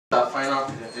Our final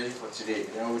presentation for today.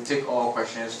 Then we'll take all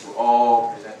questions to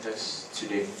all presenters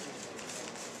today.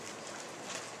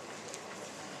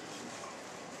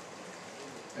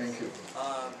 Thank you.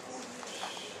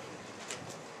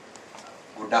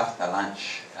 Good after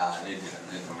lunch, ladies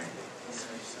and gentlemen.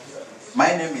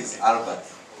 My name is Albert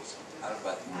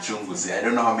Mchunguzi. I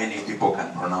don't know how many people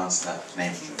can pronounce that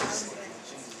name.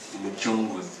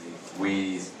 Mchunguzi.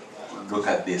 We look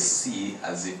at the C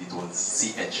as if it was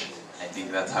CH. I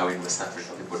think that's how in West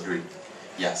Africa people do it.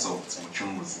 Yeah, so it's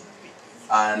Mchunguzi.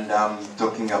 And I'm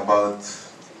talking about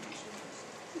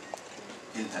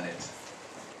internet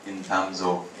in terms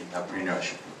of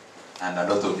entrepreneurship. And a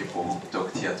lot of people who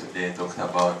talked here today talked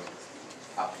about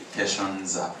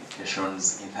applications,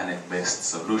 internet-based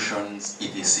solutions,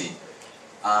 etc.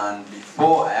 And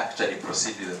before I actually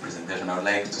proceed with the presentation, I would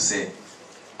like to say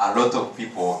a lot of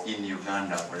people in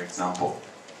Uganda, for example,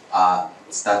 are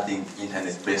starting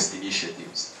internet-based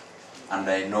initiatives. And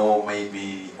I know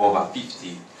maybe over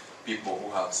 50 people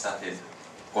who have started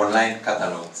online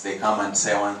catalogs. They come and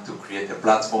say, I want to create a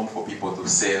platform for people to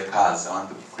sell cars. I want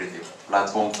to create a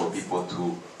platform for people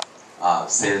to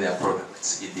sell their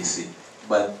products, etc.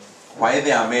 But why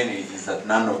there are many is that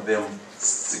none of them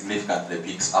significantly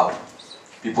picks up.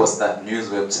 People start news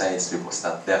websites,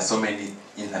 there are so many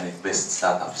internet-based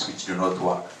startups which do not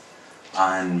work.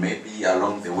 And maybe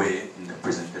along the way in the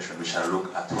presentation we shall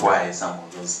look at why some of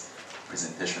those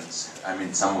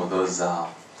some of those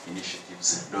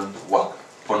initiatives don't work.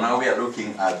 For now we are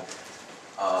looking at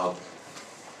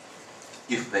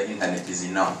if the internet is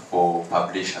enough for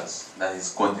publishers, that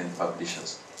is content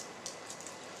publishers.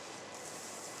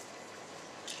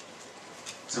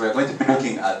 So we're going to be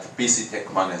looking at PC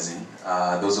Tech magazine.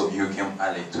 Those of you who came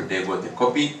early today got a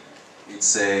copy.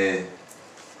 It's a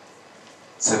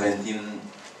 17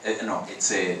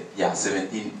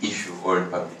 issue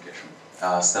old publication.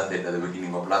 Started at the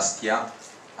beginning of last year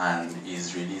and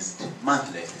is released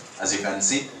monthly. As you can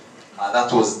see,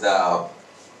 that was the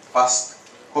first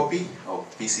copy of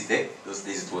PC Tech. Those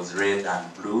days it was red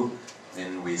and blue.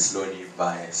 Then we slowly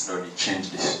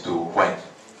changed it to white.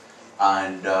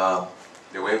 And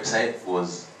the website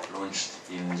was launched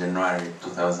in January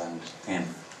 2010.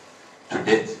 To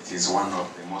date, it is one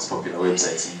of the most popular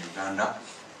websites in Uganda,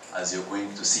 as you're going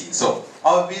to see. So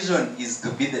our vision is to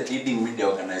be the leading media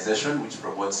organization which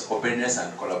promotes openness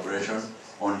and collaboration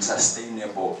on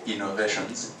sustainable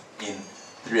innovations in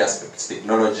three aspects: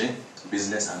 technology,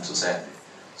 business, and society.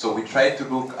 So we try to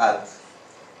look at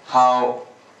how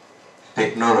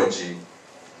technology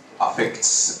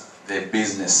affects the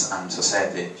business and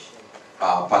society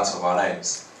parts of our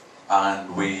lives.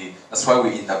 And that's why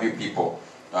we interview people,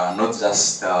 not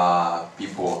just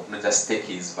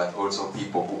techies, but also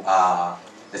people who are,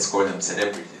 let's call them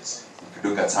celebrities. If you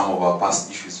look at some of our past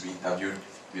issues, we interviewed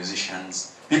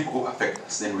musicians, people who affect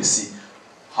us, then we see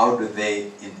how do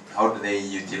they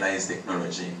utilize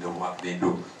technology in the work they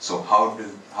do. So how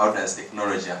does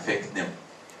technology affect them?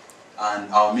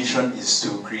 And our mission is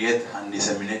to create and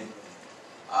disseminate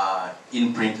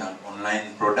in-print and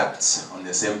online products on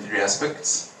the same three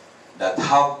aspects that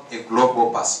have a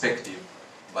global perspective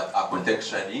but are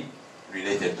contextually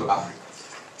related to Africa.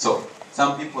 So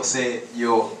some people say, is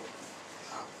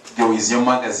your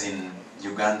magazine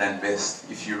Ugandan based?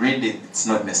 If you read it, it's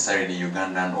not necessarily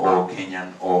Ugandan or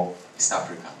Kenyan or East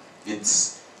African. It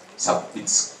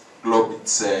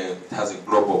has a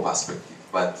global perspective,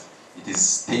 but it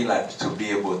is tailored to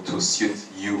be able to suit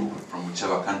you from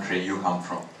whichever country you come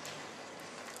from.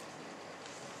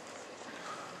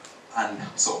 And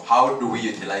so how do we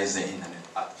utilize the internet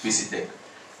at PC Tech?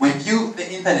 We view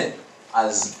the internet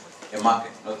as a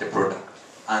market, not a product.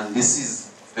 And this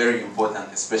is very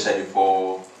important, especially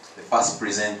for the first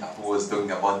presenter who was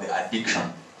talking about the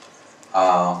addiction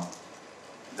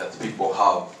that people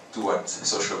have towards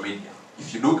social media.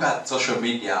 If you look at social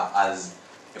media as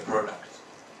a product,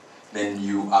 then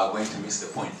you are going to miss the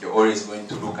point. You're always going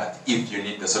to look at if you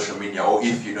need the social media or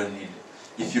if you don't need it.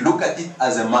 If you look at it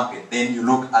as a market, then you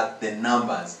look at the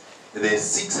numbers. There's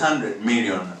 600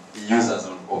 million users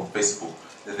of Facebook.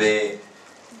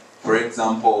 For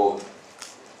example,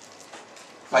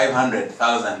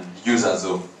 500,000 users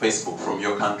of Facebook from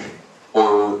your country.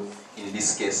 Or in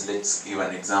this case, let's give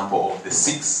an example of the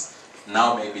 6,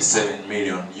 now maybe 7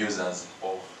 million users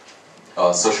of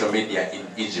social media in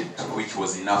Egypt, which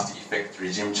was enough to effect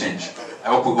regime change. I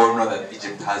hope we all know that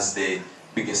Egypt has the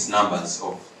biggest numbers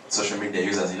of social media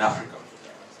users in Africa.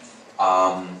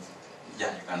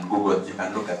 Yeah, you can Google it, you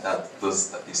can look at those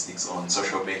statistics on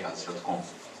socialbakers.com.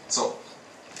 So,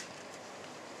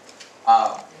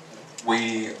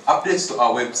 we updates to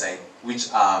our website, which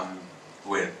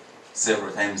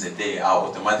several times a day are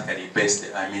automatically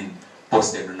posted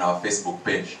on our Facebook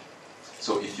page.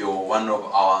 So if you're one of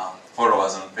our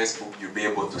followers on Facebook, you'll be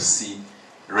able to see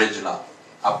regular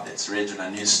updates, regular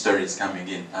news stories coming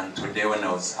in. And today when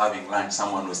I was having lunch,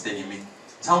 someone was telling me,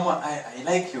 I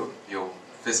like your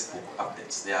Facebook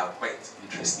updates. They are quite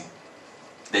interesting.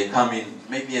 They come in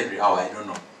maybe every hour, I don't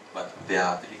know, but there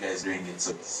are 3 guys doing it,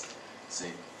 so it's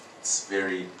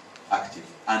very active.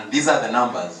 And these are the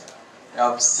numbers.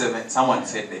 Someone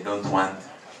said they don't want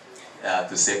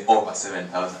to say over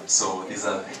 7,000, so these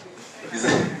are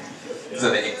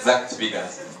the exact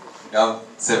figures. We have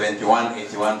 71,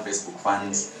 81 Facebook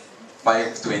fans,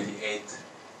 528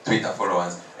 Twitter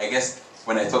followers. I guess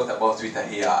when I talked about Twitter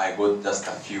here, I got just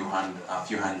a few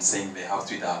hands saying they have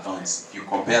Twitter accounts. If you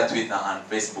compare Twitter and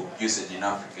Facebook usage in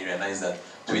Africa, you realize that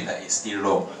Twitter is still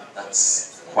low.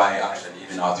 That's why actually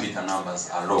even our Twitter numbers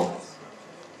are low.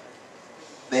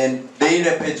 Then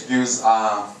daily page views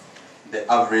are the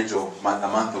average of the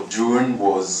month of June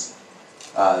was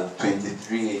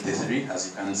 2383, as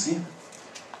you can see.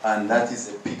 And that is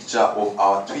a picture of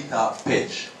our Twitter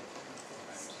page.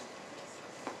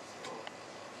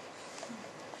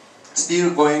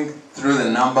 Still going through the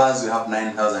numbers, we have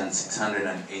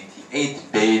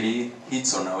 9,688 daily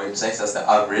hits on our website. That's the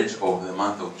average of the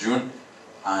month of June.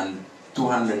 And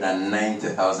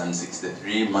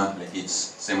 290,063 monthly hits,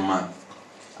 same month.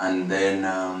 And then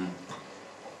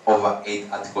over 8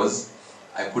 articles.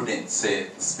 I couldn't say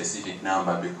a specific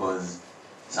number because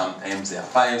sometimes they are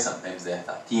 5, sometimes they are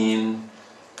 13,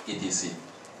 etc.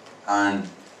 And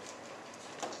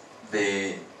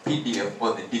the PDF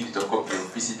or the digital copy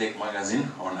of PCTech magazine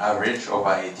on average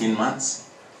over 18 months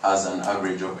has an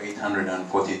average of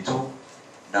 842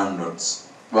 downloads.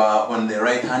 But on the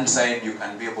right hand side you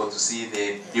can be able to see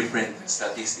the different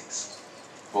statistics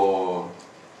for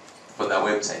the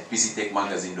website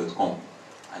pctechmagazine.com,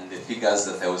 and the figures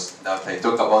that I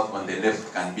talk about on the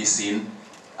left can be seen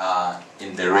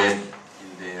in the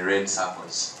red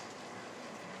circles.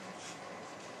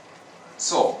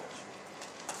 So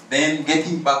then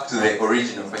getting back to the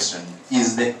original question,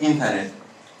 is the internet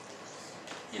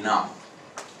enough?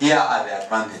 Here are the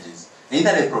advantages. The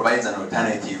internet provides an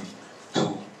alternative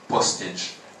to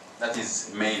postage, that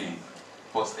is mailing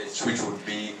postage, which would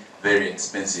be very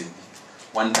expensive.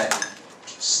 One time,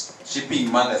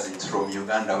 shipping magazines from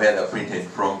Uganda, where they're printed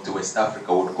from, to West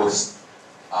Africa would cost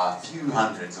a few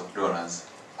hundreds of dollars,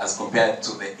 as compared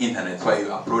to the internet, where you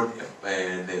upload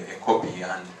a copy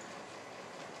and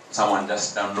someone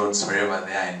just downloads wherever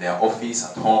they are, in their office,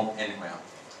 at home, anywhere.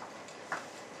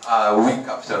 We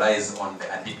capitalize on the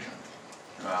addiction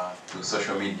to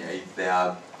social media. If there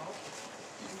are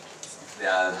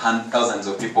thousands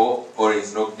of people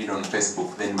always logged in on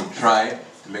Facebook, then we try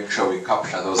to make sure we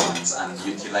capture those ones and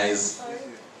utilize,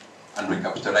 and we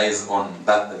capitalize on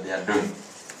that they are doing.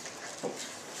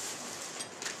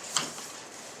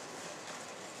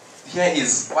 Here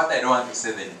is what I don't want to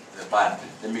say the bad,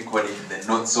 let me call it the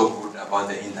not so good about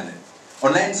the internet.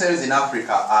 Online sales in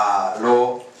Africa are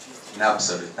low in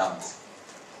absolute terms.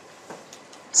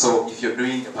 So if you're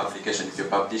doing a publication, if you're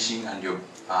publishing and you're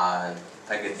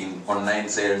targeting online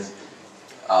sales,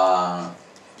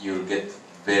 you'll get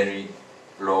very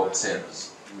low sales.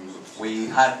 We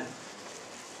had,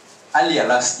 earlier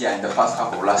last year, in the first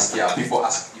half of last year, people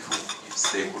asked if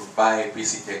they could buy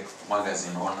PCTech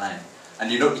magazine online.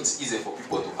 And you know, it's easy for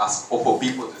people to ask, or for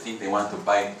people to think they want to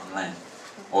buy it online,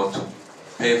 or to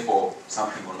pay for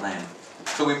something online.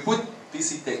 So we put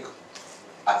PCTech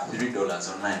at $3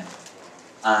 online.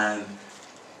 And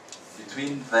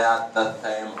between that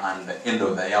time and the end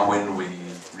of the year, when we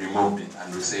removed it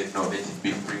and we said, no, let it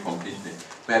be free completely,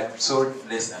 we had sold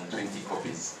less than 20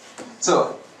 copies.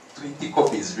 So 20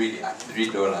 copies really at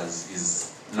 $3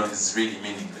 is really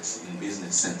meaningless in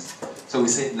business sense. So we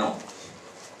said, no,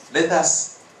 let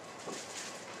us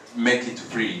make it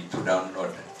free to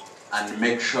download and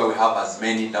make sure we have as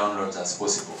many downloads as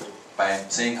possible. By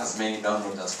saying as many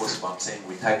downloads as possible, I'm saying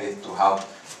we target to have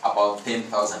about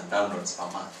 10,000 downloads per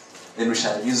month. Then we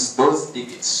shall use those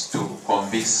tickets to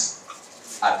convince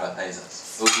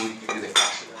advertisers, those who will give you the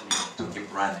cash to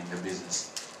keep running the business.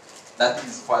 That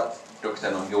is what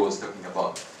Dr. Nonge was talking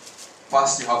about.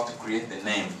 First, you have to create the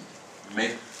name.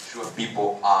 Make sure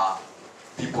people,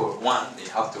 one, they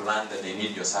have to learn that they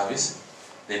need your service.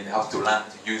 Then they have to learn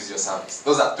to use your service.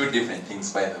 Those are two different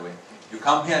things, by the way. You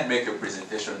come here and make your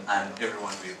presentation and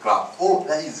everyone will clap. Oh,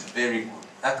 that is very good.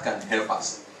 That can help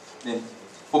us. Then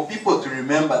for people to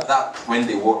remember that when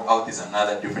they walk out is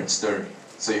another different story.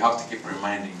 So you have to keep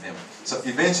reminding them. So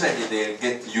eventually they'll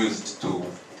get used to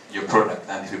your product,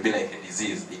 and it will be like a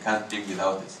disease. They can't live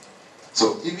without it.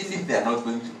 So even if they are not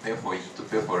going to pay for it,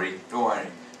 don't worry.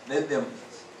 Let them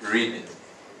read it.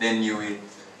 Then you will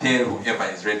tell whoever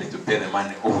is ready to pay the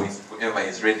money, or whoever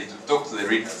is ready to talk to the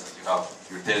readers that you have.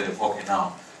 You tell them, okay,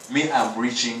 now, me, I'm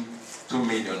reaching 2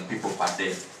 million people per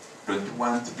day. Don't you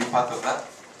want to be part of that?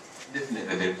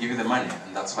 Definitely, they'll give you the money,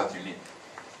 and that's what you need.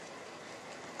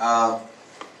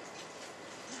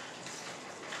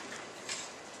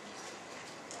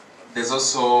 There's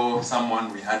also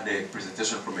someone, we had a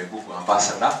presentation from a Google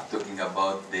ambassador talking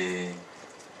about the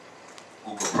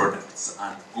Google products,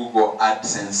 and Google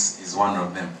AdSense is one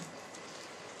of them.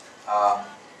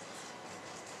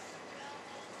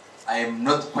 I'm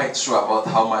not quite sure about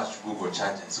how much Google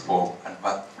charges for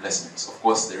advert placements. Of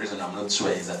course, the reason I'm not sure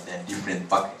is that there are different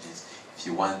packages. If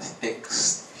you want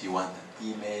text, if you want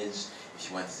an image, if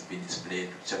you want it to be displayed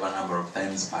whichever number of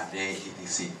times per day,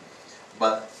 etc.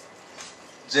 But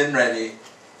generally,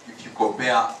 if you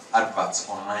compare adverts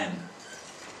online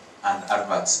and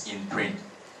adverts in print,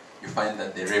 you find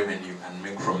that the revenue you can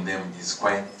make from them is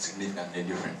quite significantly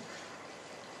different.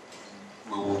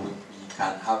 We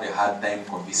can have a hard time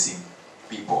convincing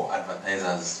people,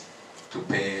 advertisers, to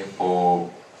pay for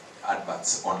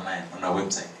adverts online on a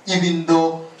website, even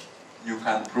though you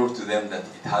can prove to them that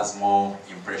it has more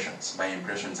impressions. By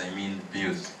impressions, I mean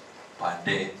views per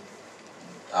day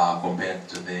compared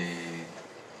to the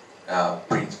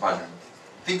print version.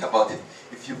 Think about it.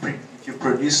 If you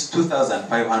produce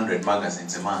 2,500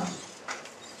 magazines a month,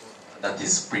 that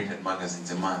is printed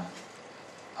magazines a month,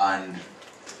 and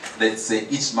let's say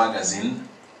each magazine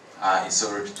is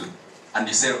sold to, and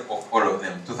you sell of all of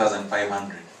them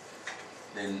 2,500,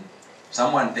 then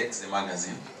someone takes the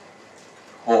magazine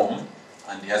home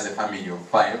and he has a family of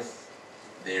 5,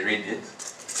 they read it,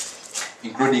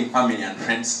 including family and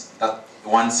friends. That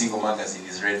one single magazine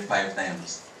is read 5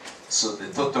 times. So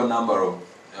the total number of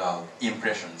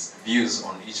impressions, views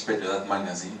on each page of that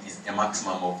magazine is a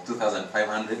maximum of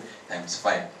 2,500 times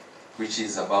 5, which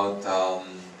is about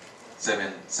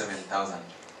 7,000.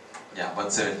 Yeah,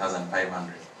 about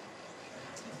 7,500.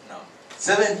 Now,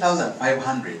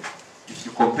 7,500, if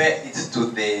you compare it to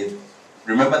the,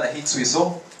 remember the hits we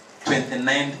saw?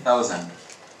 29,000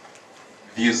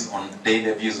 views on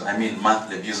daily views, I mean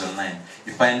monthly views online.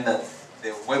 You find that the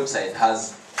website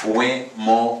has way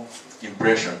more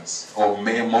impressions or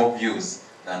more views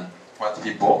than what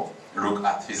people look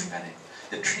at physically.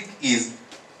 The trick is,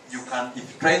 you can,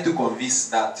 if you try to convince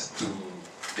that to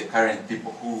the current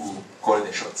people who call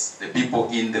the shots, the people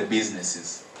in the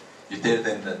businesses, you tell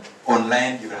them that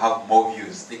online you will have more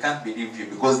views. They can't believe you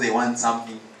because they want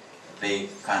something they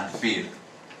can feel.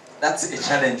 That's a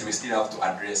challenge we still have to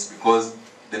address, because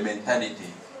the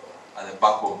mentality at the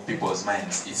back of people's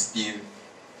minds is still,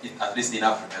 at least in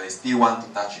Africa, they still want to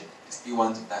touch it. They still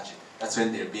want to touch it. That's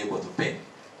when they'll be able to pay.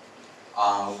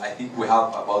 I think we have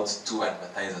about 2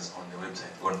 advertisers on the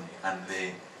website only, and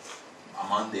the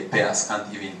amount they pay us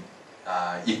can't even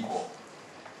equal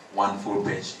 1 full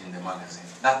page in the magazine.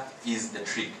 That is the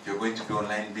trick. If you're going to do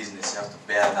online business, you have to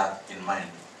bear that in mind.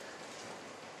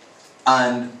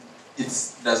 And it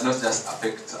does not just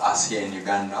affect us here in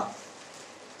Uganda.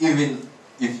 Even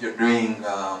if you're doing,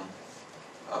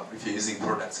 if you're using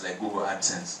products like Google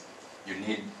AdSense, you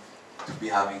need to be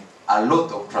having a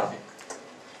lot of traffic.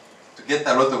 To get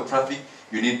a lot of traffic,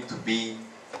 you need to be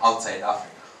outside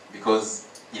Africa, because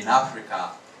in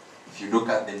Africa, if you look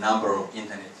at the number of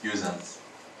internet users,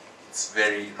 it's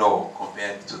very low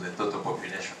compared to the total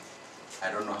population.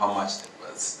 I don't know how much,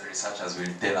 the researchers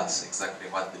will tell us exactly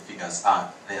what the figures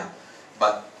are there.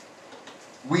 But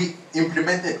we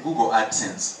implemented Google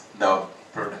AdSense, the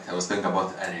product I was talking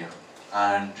about earlier,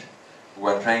 and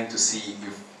we're trying to see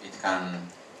if it can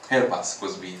help us,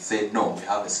 because we said, no, we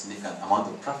have a significant amount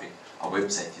of traffic. Our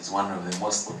website is one of the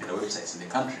most popular websites in the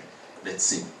country. Let's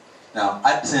see. Now,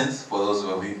 AdSense, for those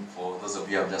of you who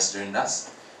have just joined us,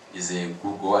 is a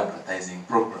Google advertising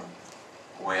program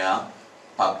where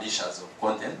publishers of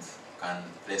content can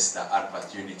place the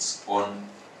advert units on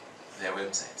their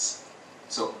websites.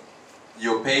 So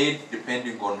you're paid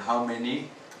depending on how many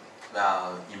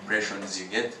impressions you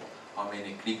get, how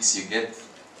many clicks you get,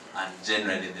 and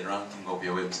generally the ranking of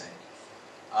your website.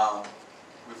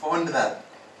 We found that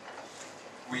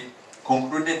we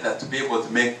concluded that to be able to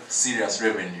make serious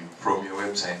revenue from your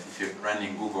website, if you're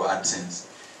running Google AdSense,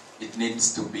 it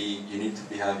needs to be, you need to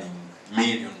be having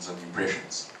millions of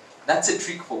impressions. That's a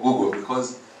trick for Google,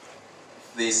 because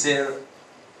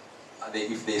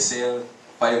if they sell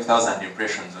 5,000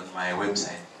 impressions on my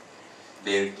website,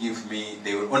 they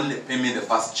will only pay me the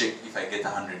first check if I get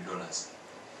 $100.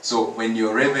 So when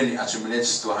your revenue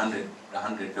accumulates to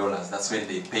 $100, that's when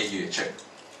they pay you a check.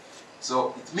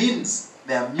 So it means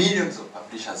there are millions of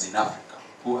publishers in Africa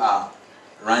who are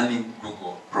running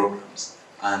Google programs,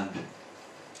 and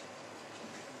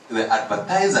the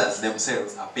advertisers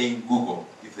themselves are paying Google.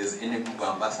 If there's any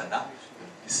Google ambassador,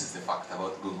 this is the fact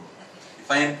about Google. If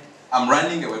I'm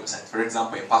running a website, for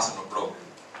example, a personal blog,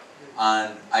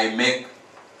 and I make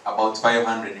about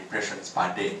 500 impressions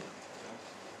per day.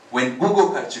 When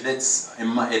Google calculates a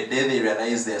day, they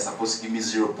realize they're supposed to give me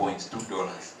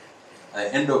 $0.2. At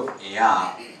the end of a year,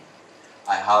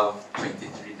 I have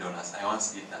 $23. I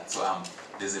once did that. So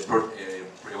there's a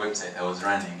website I was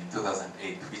running in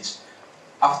 2008, which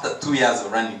after 2 years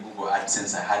of running Google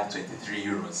AdSense, I had 23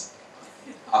 euros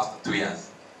after 2 years.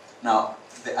 Now,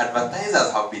 the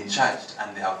advertisers have been charged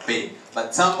and they have paid,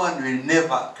 but someone will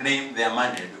never claim their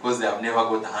money because they have never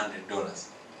got $100.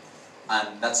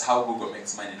 And that's how Google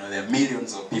makes money. You know, there are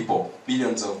millions of people,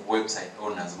 millions of website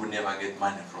owners who never get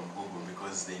money from Google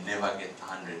because they never get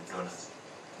 $100.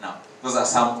 Now, those are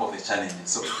some of the challenges.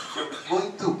 So,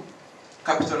 going to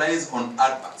capitalize on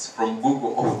adverts from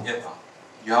Google or whoever,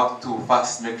 you have to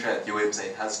first make sure that your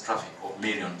website has traffic of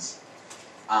millions.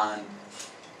 And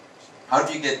how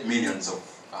do you get millions of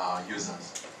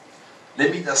users?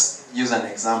 Let me just use an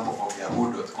example of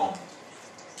Yahoo.com.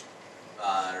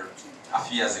 A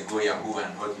few years ago, Yahoo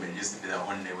and Hotmail used to be the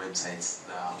only websites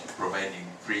providing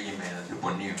free email that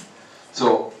people knew.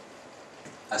 So,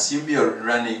 assume you're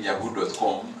running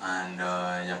Yahoo.com and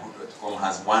Yahoo.com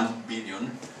has 1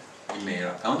 billion email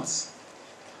accounts,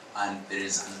 and there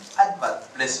is an advert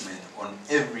placement on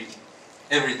every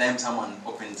time someone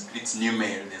clicks new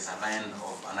mail, there's a line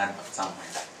of an advert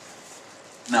somewhere.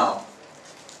 Now,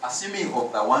 assuming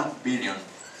of the 1 billion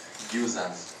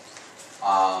users,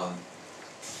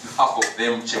 half of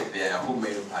them check their Yahoo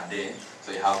mail per day,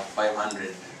 so you have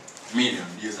 500 million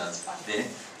users per day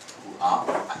who are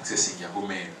accessing Yahoo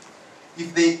mail.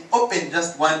 If they open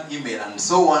just one email and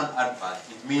saw one advert,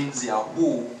 it means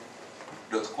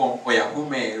Yahoo.com or Yahoo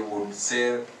mail would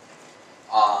sell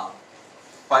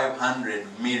 500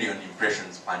 million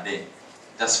impressions per day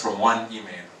just from one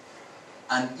email.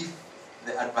 And if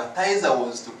the advertiser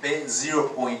was to pay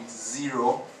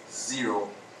 $0.00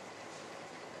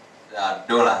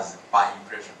 dollars per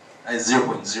impression, that is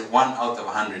 0.01 out of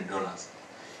 $100,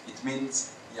 it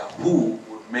means Yahoo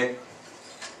would make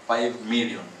 $5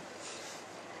 million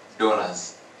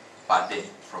per day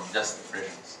from just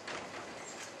impressions.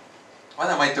 What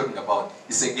am I talking about?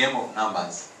 It's a game of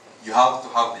numbers. You have to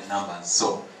have the numbers.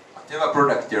 So whatever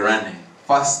product you're running,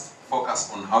 first focus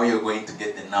on how you're going to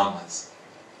get the numbers.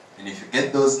 And if you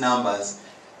get those numbers,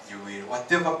 you will,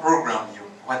 whatever program you,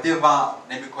 whatever,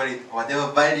 let me call it,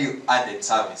 whatever value added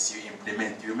service you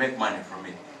implement, you make money from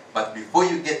it. But before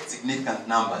you get significant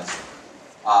numbers,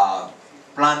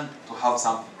 plan to have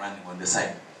something running on the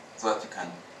side so that it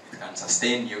can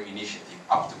sustain your initiative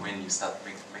up to when you start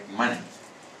making money.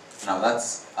 Now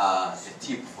that's a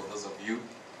tip for those of you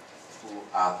who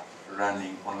are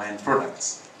running online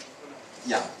products.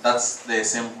 Yeah, that's the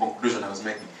same conclusion I was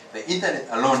making. The internet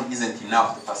alone isn't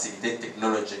enough to facilitate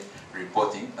technology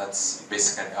reporting. That's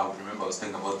basically, I remember I was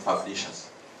thinking about publishers.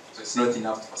 So it's not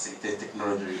enough to facilitate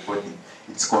technology reporting.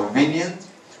 It's convenient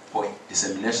for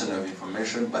dissemination of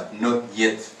information, but not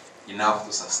yet enough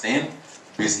to sustain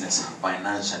business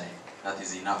financially. That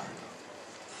is in Africa.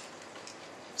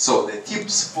 So the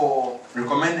tips for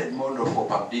recommended model for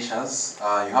publishers,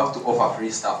 you have to offer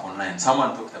free stuff online.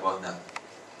 Someone talked about that.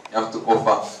 You have to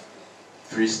offer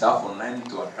free stuff online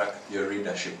to attract your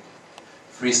readership.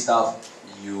 Free stuff,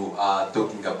 you are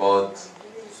talking about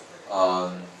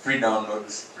free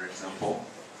downloads, for example.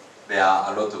 There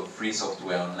are a lot of free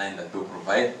software online that do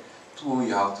provide. Two,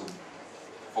 you have to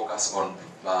focus on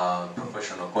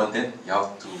professional content. You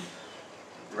have to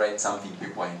write something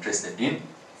people are interested in.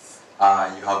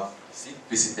 You have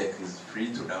PC Tech is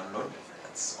free to download.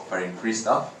 That's offering free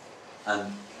stuff.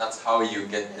 And that's how you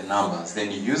get the numbers.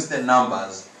 Then you use the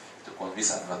numbers to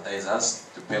convince advertisers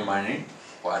to pay money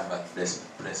for advert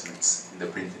placements in the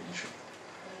print edition.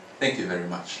 Thank you very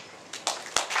much.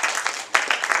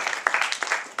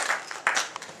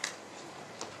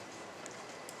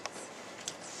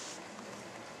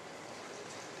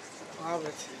 Wow,